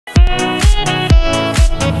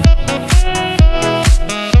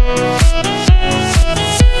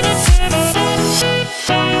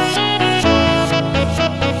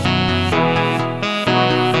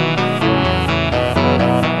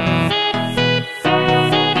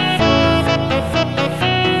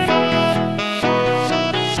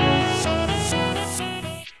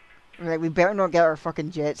we better not get our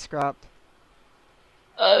fucking jet scrapped.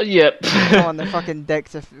 Yep. Come on, they're fucking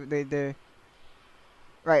dicks if they do.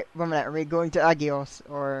 Right, 1 minute, are we going to Agios?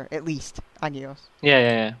 Or at least Agios?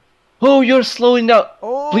 Yeah. Oh, you're slowing down.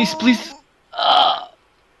 Oh! Please. Oh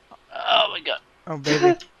my god. Oh,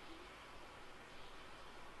 baby.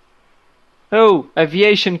 Oh,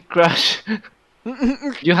 aviation crash.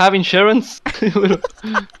 You have insurance?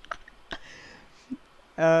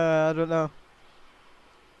 I don't know.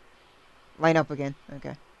 Line up again.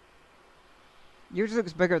 Okay. Yours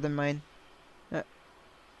looks bigger than mine.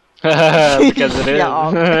 Because it is.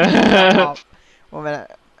 Yeah, 1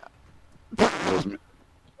 minute.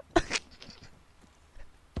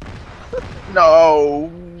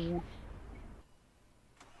 No.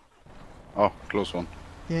 Oh, close one.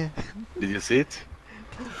 Yeah. Did you see it?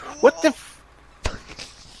 What the f...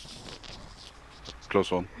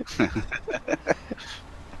 Close one.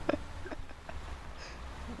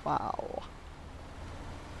 Wow.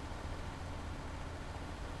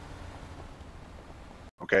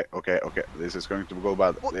 Okay. This is going to go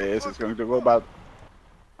bad. This is going to go bad.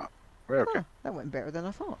 Oh, we're okay. Huh, that went better than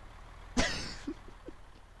I thought.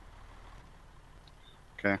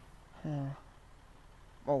 Okay.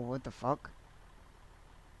 Oh, what the fuck?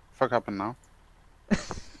 Fuck happened now?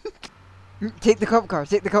 Take the cop car,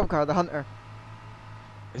 the hunter.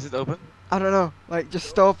 Is it open? I don't know, like just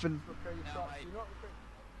stop and...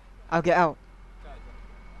 I'll get out.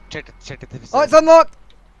 Check it. Oh, it's unlocked!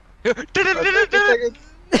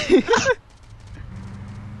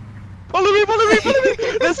 Follow me!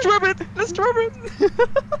 Let's trap it!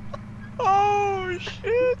 Oh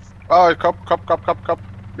shit! Oh, cop.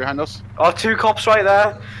 Behind us. Oh, 2 cops right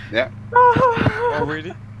there. Yeah. Oh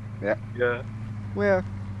really? Yeah. Where?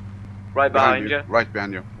 Right behind you. Right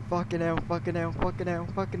behind you. Fucking hell.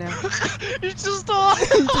 You just died! He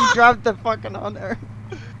just grabbed the fucking hunter.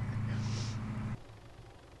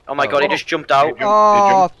 Oh my god, he just jumped out.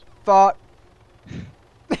 Oh, fuck.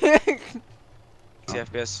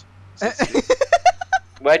 FPS.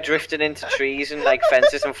 We're drifting into trees and like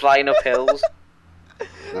fences and flying up hills.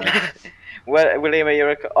 William, are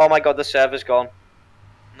you oh my god, the server's gone.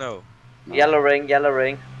 No. Yellow ring.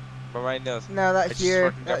 But right now. No, that's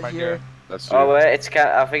you. That's you. That's Oh wait,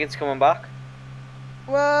 I think it's coming back.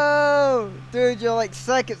 Whoa! Dude, you're like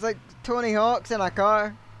sick. It's like Tony Hawk's in a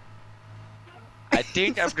car. I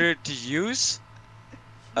think I'm going to use.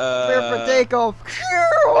 Clear for takeoff.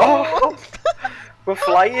 Oh, we're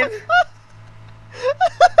flying.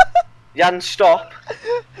 Jan, stop.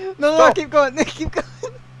 No, keep going. Keep going.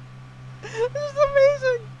 This is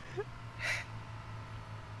amazing.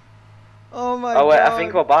 Oh my god. Oh wait, I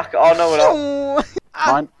think we're back. Oh no, we're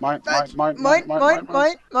not. Mine.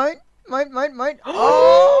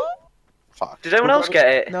 Oh! Fuck. Did anyone else get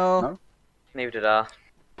it? No. Neither did I.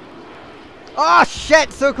 Oh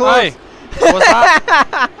shit, so close! Hey! What's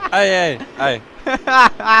that? Hey.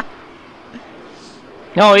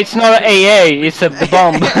 No, it's not an AA, it's a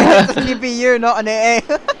bomb. It's a GPU, not an AA.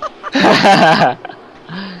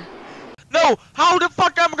 No! How the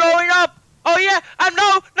fuck I'm going up? Oh yeah! I'm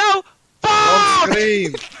no! Fuck! Don't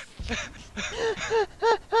scream!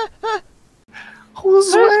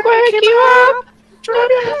 Who's waking you up?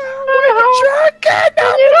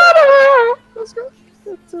 Let's go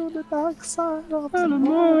to the dark side of the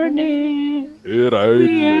morning.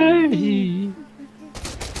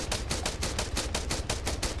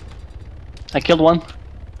 I killed one.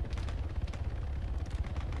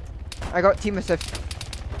 I got team assist.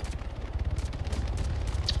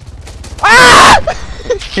 Ah!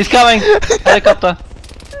 He's coming! Helicopter.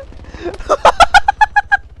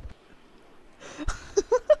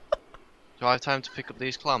 Do I have time to pick up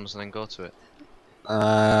these clams and then go to it?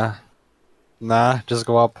 Nah, just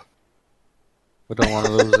go up. We don't want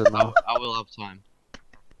to lose it now. I will have time.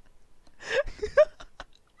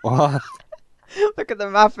 What? Look at the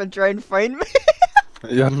map and try and find me.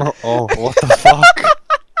 You're not. Oh, what the fuck?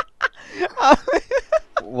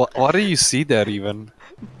 What do you see there even?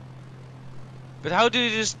 But how do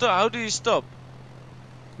you stop?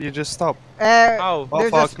 You just stop. How? Oh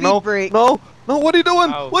There's a fuck! speed No! break. No! What are you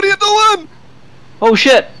doing? Ow. What are you doing? Oh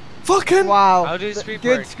shit! Fucking! Wow. How do you speed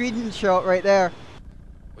Good break? screenshot right there.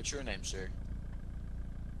 What's your name, sir?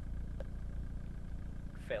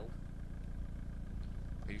 Phil.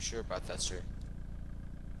 Are you sure about that, sir?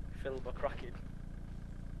 Phil McCracken.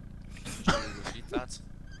 Could you repeat that?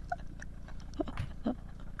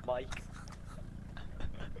 Mike.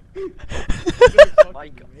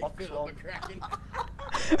 Mike Oxlong.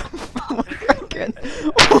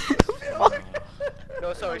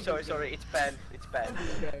 No, sorry. It's Ben.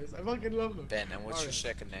 Guys, I fucking love them. Ben, and what's your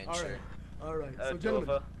second name, sir? Alright, so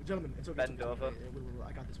gentlemen, it's okay. Bend over.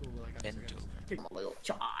 I got this. I got this.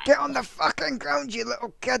 Okay. Get on the fucking ground, you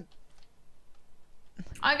little kid.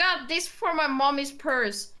 I got this for my mommy's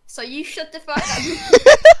purse, so you shut the fuck up.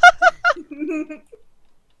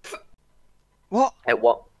 What?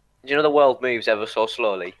 What? Do you know the world moves ever so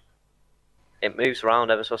slowly? It moves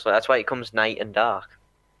around ever so slowly. That's why it comes night and dark.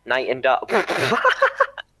 Night and dark.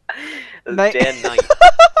 Night. Day and night.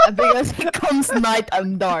 Because it comes night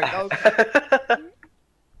and dark. Okay.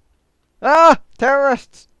 Ah!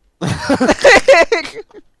 Terrorists! I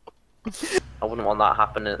wouldn't want that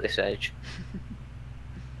happening at this age.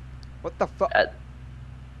 What the fuck?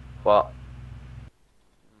 What?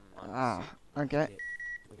 Ah, okay.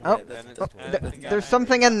 Oh, there's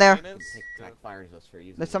something in there.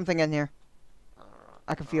 There's something in here.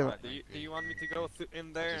 I can feel it. Do you want me to go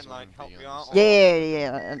in there and like help you out?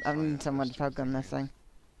 Yeah. I need someone to poke on this thing.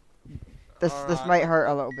 This might hurt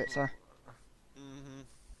a little bit, sir.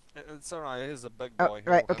 It's alright. He's a big Oh, boy.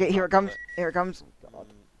 right. Okay, here it comes. Here it comes.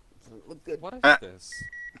 What is this?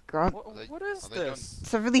 God. What is this?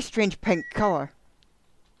 It's a really strange pink color.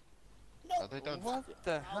 What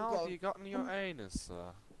the hell have you got in your anus,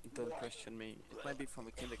 sir? Don't question me. It might be from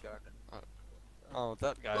a kindergarten. Oh,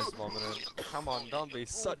 that guy's vomiting. Come on, don't be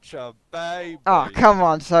such a baby. Oh, come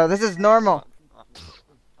on, sir. This is normal.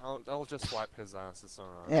 I'll just wipe his ass. It's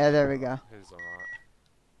alright. Yeah, there we go. He's alright.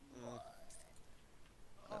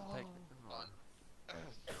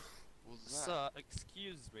 Sir,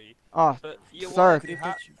 excuse me. Oh, but you sir.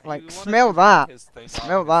 Like, smell that.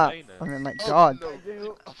 Smell that. I mean, like, God.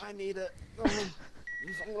 I need it. I'm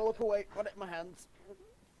gonna look away. Got it in my hands.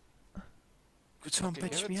 Could someone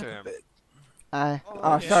patch me up a bit?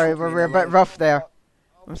 Oh, sorry. We're a bit rough there.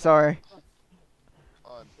 I'm sorry.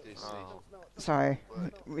 Sorry.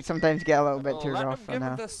 We sometimes get a little bit too rough. Give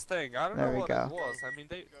him this thing. I don't There know we what go. it was. I mean,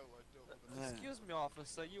 they. Excuse me,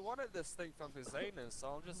 officer. You wanted this thing from his anus, so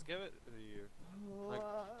I'll just give it to you.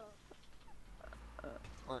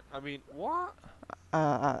 Like, I mean, what?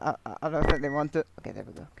 I don't think they want it. Okay, there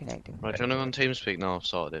we go. Connecting. Right, do you wanna go on TeamSpeak now? I've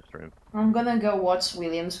sorted it for him. I'm gonna go watch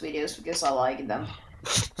William's videos because I like them.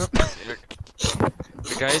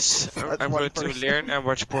 Guys, I'm going to learn and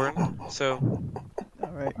watch porn, so...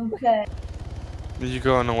 Alright. Okay. Did you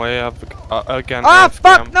go on the way up again? Ah,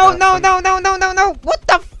 fuck! No! What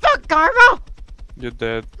the fuck, Arma? You're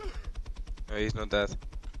dead. No, he's not dead.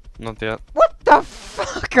 Not yet. What the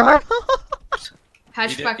fuck, Arma?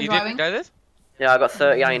 Hatchback You driving. didn't get it? Yeah, I got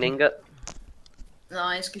 30 iron ingot.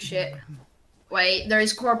 Nice, good shit. Wait, there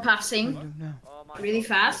is core passing. Really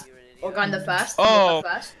fast. Or kinda fast. Oh!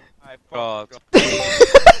 Not fast. God.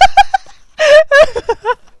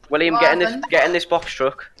 William, get in this box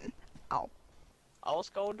truck. Ow. I was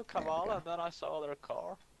going to Kavala and then I saw their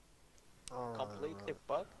car. Completely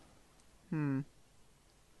bugged.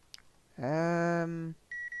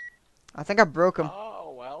 I think I broke him.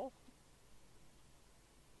 Oh, well.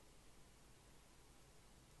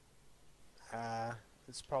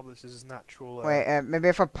 This probably is his natural. Wait, maybe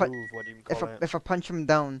if I punch, move, what do you call it? if I punch him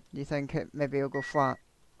down, do you think maybe it'll go flat?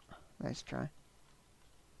 Let's try.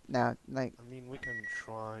 No, like. I mean, we can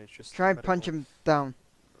try. It's just Try punch him down.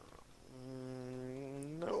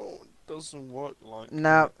 No, it doesn't work like.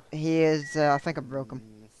 No, he is. I think I broke him.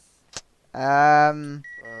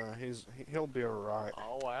 He'll be alright.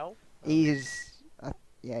 Oh well. He's.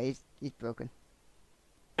 Yeah, he's broken.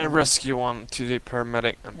 I rescue one to the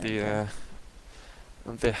paramedic at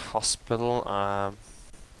the hospital.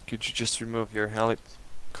 Could you just remove your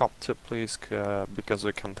helicopter, please? Because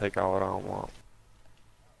we can take our own.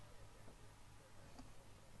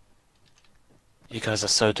 You guys are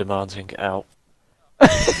so demanding. Out. I'm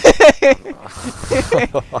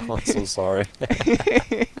so sorry.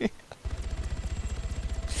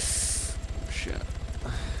 Shit.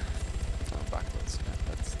 Oh, backwards.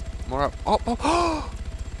 That's more up. Oh!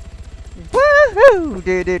 Woohoo!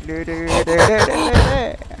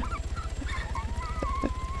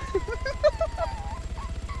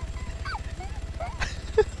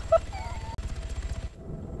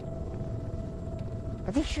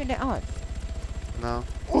 Are they shooting at us? No.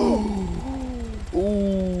 Ooh,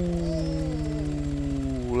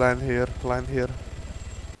 land here, land here.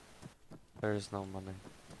 There is no money.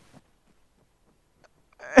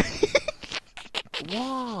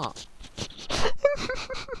 What?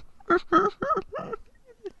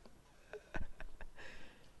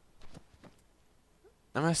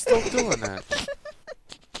 Am I still doing it?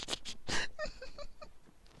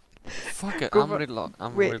 Fuck it, I'm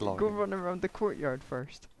reloading. Go run around the courtyard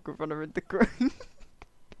first. Go run around the court.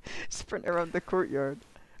 Sprint around the courtyard.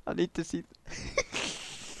 I need to see.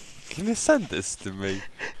 Can you send this to me?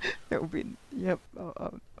 It'll be. Yep.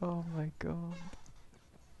 Oh my god.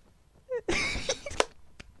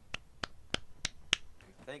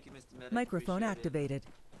 Thank you, Mr. Medic. Microphone Appreciate activated. It.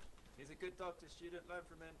 He's a good doctor. Student, learn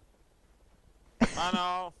from him. I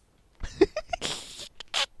know.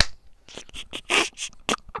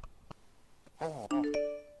 Oh, okay.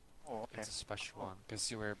 It's a special one, because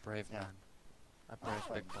you were a brave man. A brave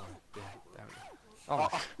big boy. Yeah, there we go. Oh.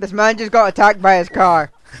 This man just got attacked by his car.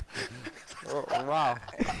 Oh, wow.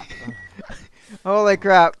 Holy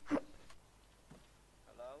crap. Hello?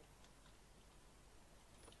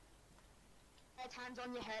 Hands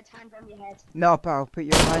on your head, hands on your head. No, pal, put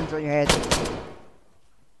your hands on your head.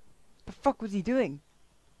 The fuck was he doing?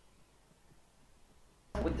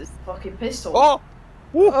 With this fucking pistol. Oh!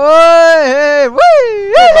 Hey,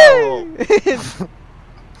 wee!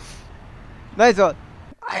 Nice one.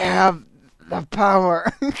 I have the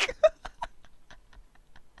power.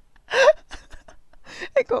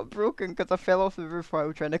 It got broken because I fell off the roof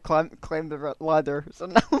while trying to climb the ladder. So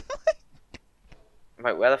now,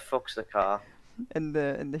 Right, where the fuck's the car? in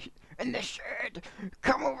the shed.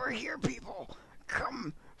 Come over here, people.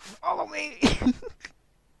 Come, follow me.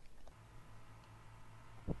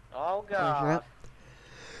 Oh god.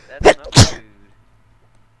 That's not food.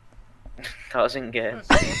 That was in game.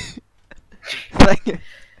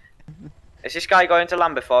 Is this guy going to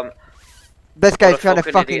land before him? This guy's trying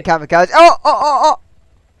to fucking kamikaze. Oh!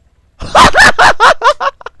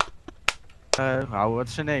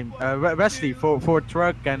 What's her name? Wesley for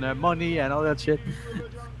truck and money and all that shit.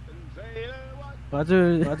 What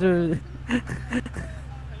do?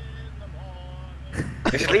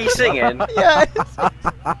 Is Lee singing? Yeah.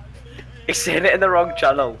 He's saying it in the wrong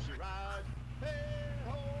channel.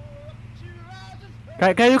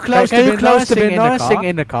 Can you close the window? Sing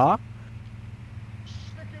in the car.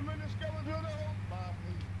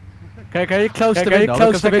 Can you close the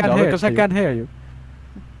window? Because I can't hear you.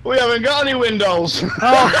 We haven't got any windows. Oh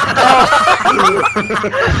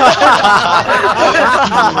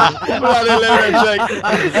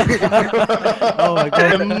my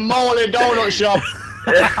god. The Molly Donut Shop.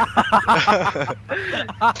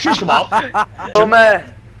 Come on. Come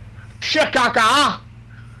here. Shakaka.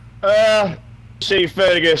 See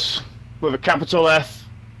Fergus with a capital F.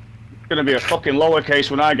 Gonna be a fucking lowercase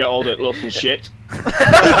when I get older, little shit.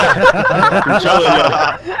 I'm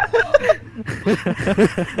telling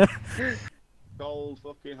you. Cold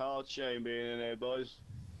fucking hard shame being in here, boys.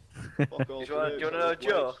 Fuck all Do you want to know a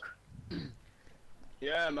joke?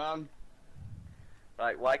 Yeah, man.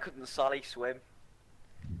 Right, why couldn't Sally swim?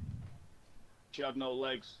 She had no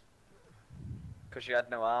legs. Because she had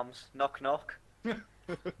no arms. Knock knock.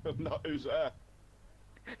 Not who's there?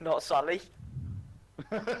 Not Sally.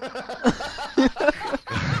 What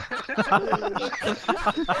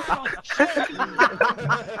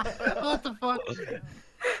the fuck?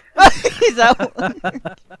 He's out.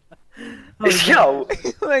 Is he out?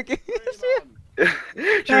 Like, should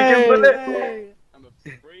we give him a lift? I'm a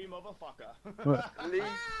free motherfucker.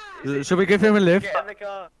 Should we give him a lift? Get in the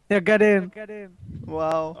car. Yeah, get in.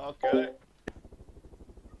 Wow. Okay.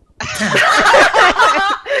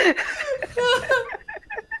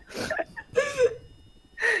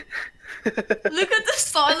 Look at the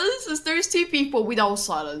silence. There's two people without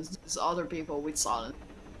silence. There's other people with silence.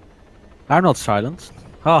 I'm not silenced.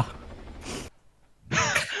 Oh.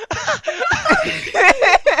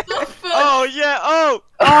 Oh yeah! Oh!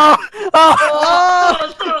 Oh!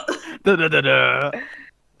 Oh! Look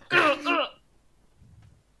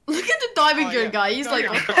at the diving gear guy. He's like,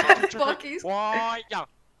 what the fuck is? Why? Yeah.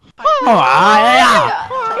 Oh,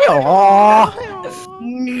 yeah.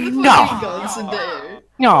 No. Guns in there.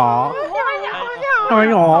 No. No.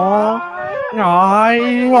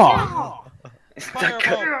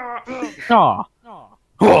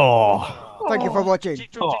 Oh. Thank you for watching.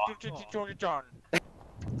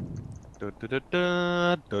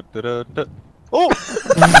 Oh!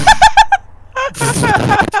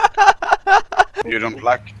 You don't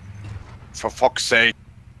black. For fuck's sake.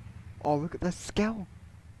 Oh, look at the skull.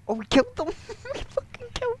 Oh, we killed them. We fucking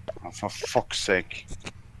killed them. Oh, for fuck's sake.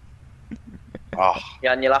 Oh.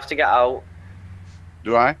 Yeah, and you'll have to get out.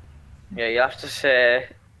 Do I? Yeah, you'll have to say,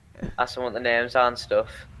 ask them what the names are and stuff.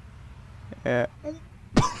 Yeah.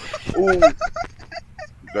 Ooh.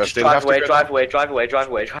 Do I still have to drive away.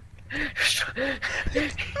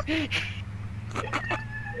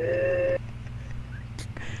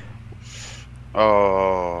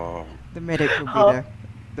 Oh. The medic will be there.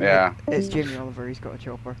 Yeah. It's Jamie Oliver, he's got a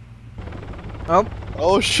chopper. Oh.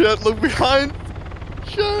 Oh shit, look behind!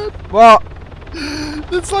 Shit! What?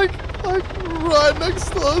 It's like right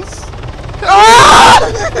next to us! Ah!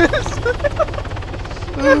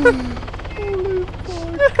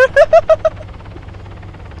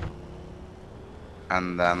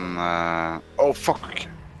 And then, oh fuck!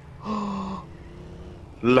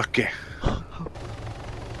 Lucky.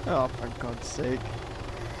 Oh, for God's sake!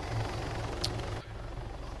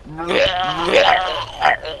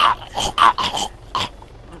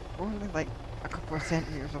 Only like a couple of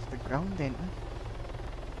centimeters off the ground, ain't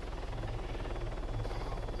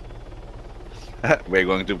we? We're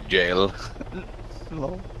going to jail.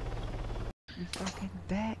 Lol. You fucking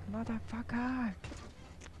dick, motherfucker!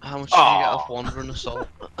 How much did you get off wandering assault?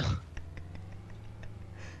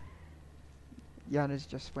 Yana's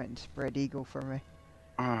just went and spread eagle for me.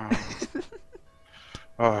 Oh,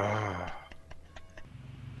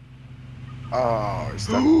 is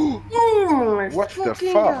that... What the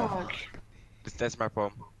fuck? That's my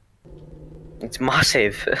poem. It's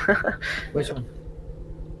massive. Which one?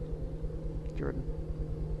 Jordan.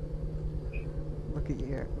 Look at you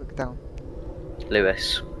here. Look down.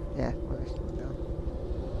 Lewis. Yeah, Lewis, look down.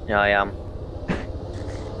 Yeah, I am.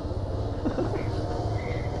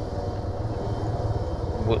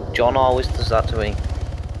 John always does that to me.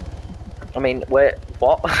 I mean, wait,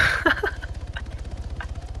 what?